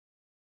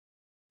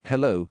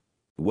Hello,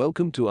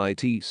 welcome to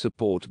IT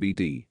Support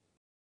BD.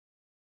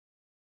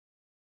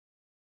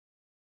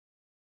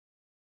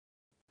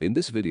 In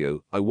this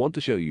video, I want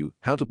to show you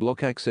how to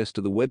block access to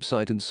the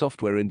website and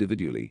software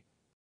individually.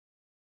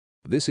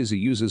 This is a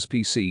user's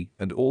PC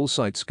and all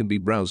sites can be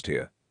browsed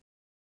here.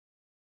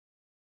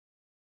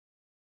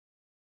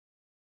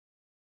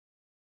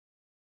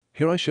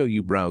 Here I show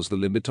you browse the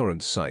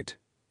LibTorrent site.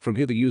 From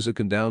here the user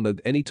can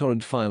download any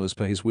torrent file as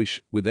per his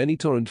wish. With any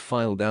torrent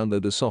file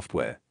downloader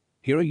software.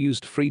 Here I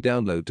used free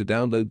download to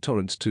download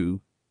torrents too.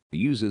 The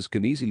users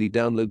can easily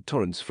download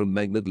torrents from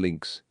magnet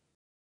links.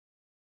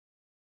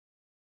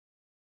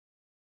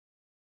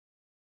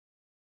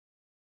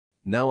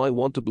 Now I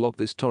want to block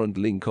this torrent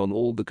link on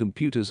all the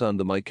computers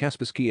under my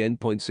Kaspersky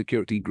Endpoint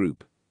Security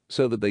group,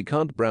 so that they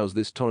can't browse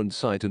this torrent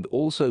site, and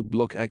also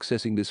block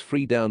accessing this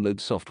free download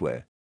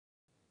software,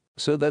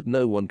 so that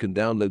no one can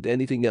download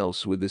anything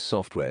else with this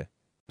software.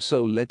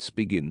 So let's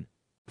begin.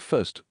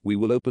 First, we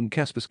will open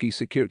Kaspersky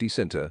Security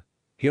Center.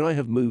 Here I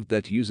have moved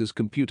that user's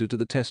computer to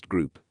the test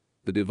group.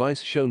 The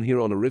device shown here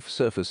on a RIF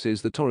surface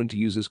is the torrent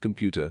user's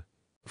computer.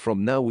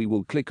 From now we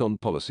will click on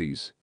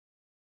Policies.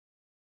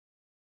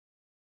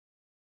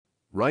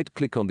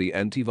 Right-click on the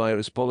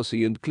antivirus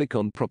policy and click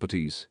on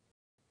Properties.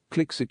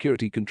 Click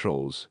Security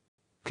Controls.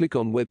 Click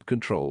on Web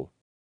Control.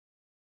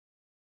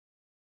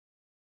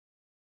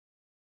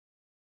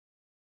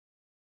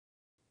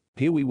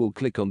 Here we will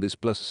click on this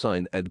plus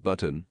sign Add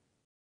button.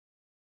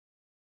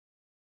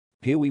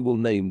 Here we will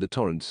name the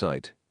torrent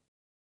site.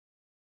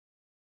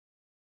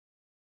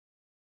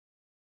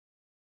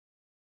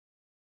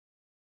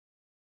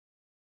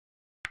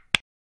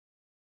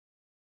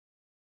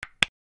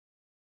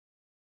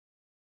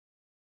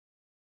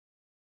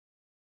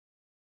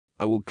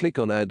 I will click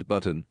on Add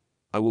button.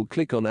 I will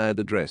click on Add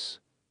address.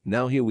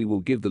 Now here we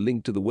will give the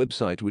link to the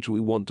website which we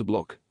want to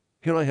block.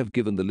 Here I have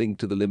given the link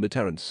to the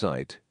LibTorrent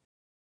site.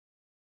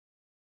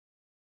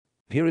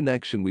 Here in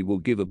action we will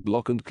give a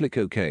block and click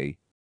OK.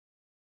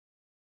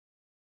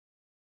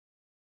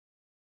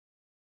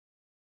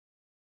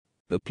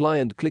 Apply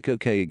and click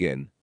OK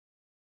again.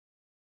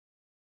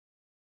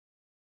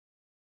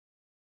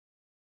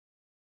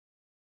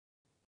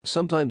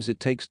 Sometimes it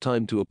takes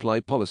time to apply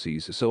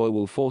policies, so I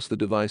will force the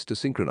device to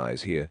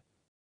synchronize here.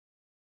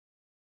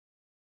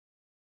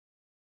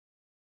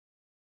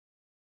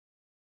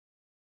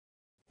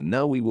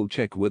 Now we will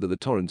check whether the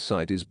torrent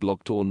site is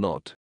blocked or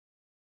not.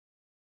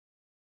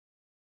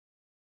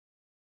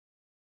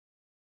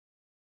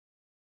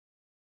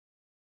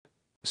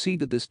 See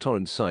that this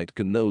torrent site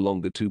can no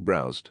longer be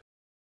browsed.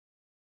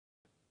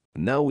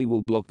 Now we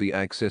will block the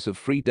access of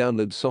free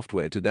download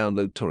software to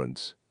download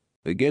torrents.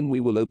 Again we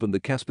will open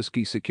the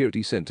Kaspersky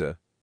Security Center.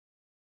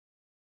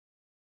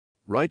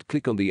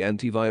 Right-click on the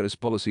antivirus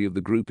policy of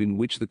the group in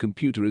which the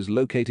computer is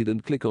located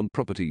and click on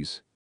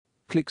Properties.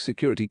 Click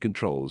Security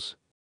Controls.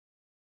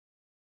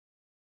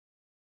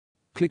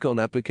 Click on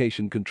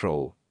Application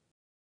Control.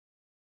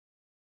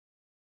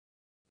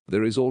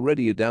 There is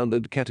already a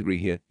download category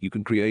here. You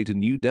can create a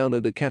new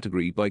downloader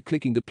category by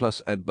clicking the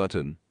plus Add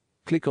button.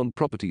 Click on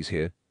Properties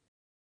here.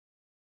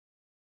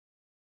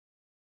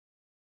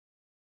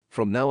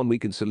 From now on we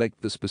can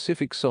select the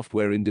specific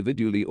software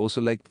individually or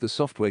select the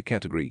software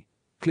category.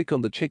 Click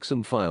on the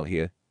checksum file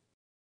here.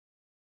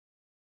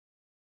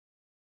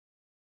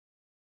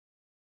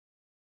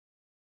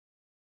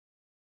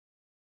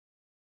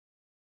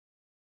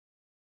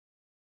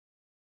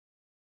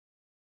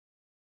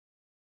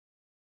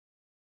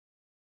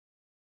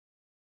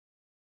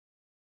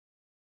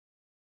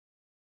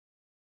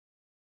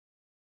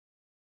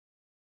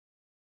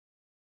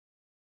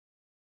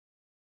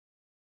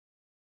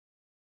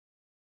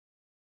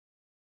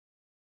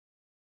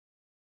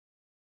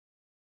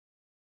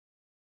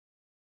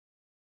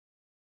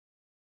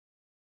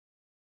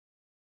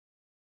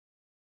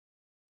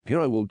 Here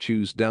I will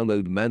choose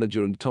Download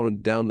Manager and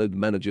Torrent Download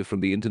Manager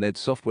from the Internet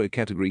Software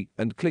category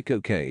and click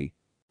OK.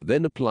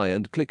 Then Apply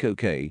and click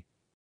OK.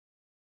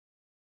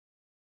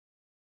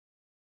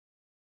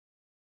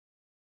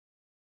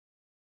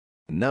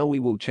 Now we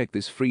will check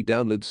this free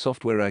download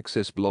software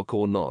access block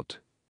or not.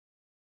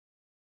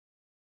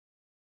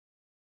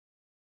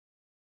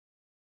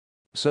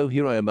 So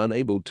here I am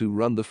unable to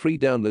run the free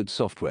download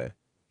software.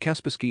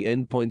 Kaspersky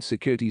Endpoint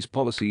Security's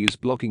policy is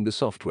blocking the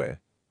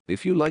software.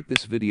 If you like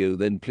this video,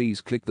 then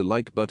please click the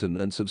like button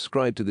and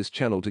subscribe to this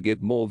channel to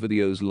get more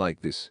videos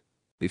like this.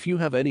 If you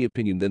have any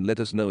opinion, then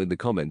let us know in the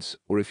comments,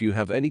 or if you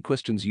have any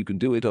questions you can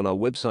do it on our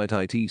website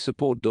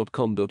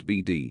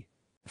itsupport.com.bd.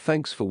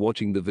 Thanks for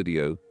watching the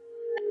video.